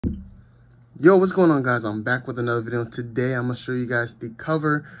Yo, what's going on, guys? I'm back with another video. Today I'm gonna show you guys the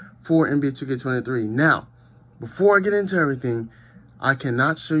cover for NBA 2k23. Now, before I get into everything, I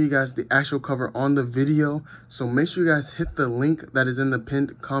cannot show you guys the actual cover on the video, so make sure you guys hit the link that is in the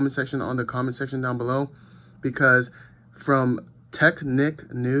pinned comment section on the comment section down below, because from Tech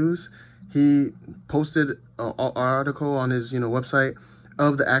Nick News, he posted an article on his website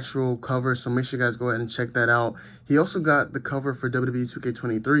of the actual cover, so make sure you guys go ahead and check that out. He also got the cover for WWE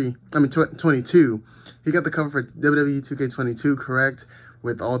 2k23, 22. He got the cover for WWE 2k22, correct,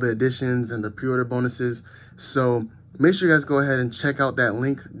 with all the additions and the pre-order bonuses. So make sure you guys go ahead and check out that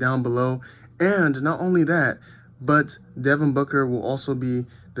link down below. And not only that, but Devin Booker will also be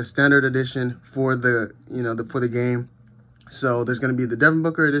the standard edition for the for the game. So there's going to be the Devin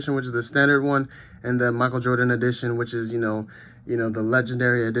Booker edition, which is the standard one, and the Michael Jordan edition, which is, the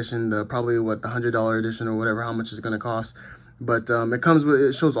legendary edition, the probably the $100 edition or whatever, how much it's going to cost. But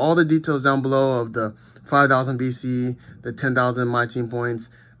it shows all the details down below of the 5,000 VC, the 10,000 My Team points,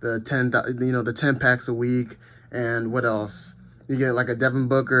 the 10 packs a week, and what else? You get like a Devin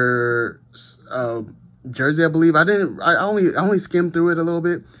Booker jersey, I believe. I only skimmed through it a little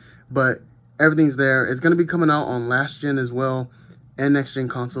bit, but everything's there. It's going to be coming out on last gen as well, and next gen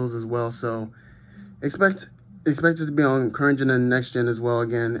consoles as well. So expect it to be on current gen and next gen as well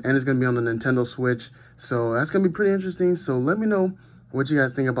again, and it's going to be on the Nintendo Switch. So that's going to be pretty interesting. So let me know what you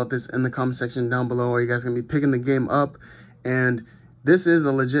guys think about this in the comment section down below. Are you guys going to be picking the game up? And this is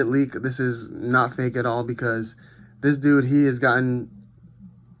a legit leak. This is not fake at all, because this dude, he has gotten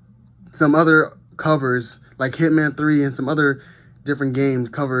some other covers like Hitman 3 and some other different game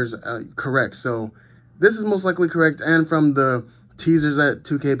covers correct. So this is most likely correct, and from the teasers that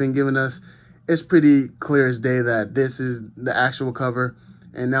 2K been giving us, it's pretty clear as day that this is the actual cover,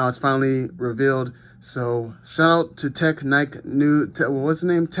 and now it's finally revealed. So shout out to Tech Nick News. What's the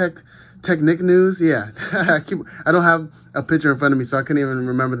name? Tech Nick News. Yeah, I don't have a picture in front of me, so I couldn't even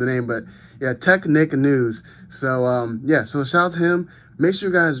remember the name. But yeah, Tech Nick News. So yeah, so shout out to him. Make sure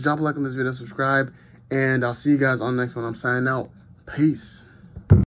you guys drop a like on this video, subscribe, and I'll see you guys on the next one. I'm signing out. Peace.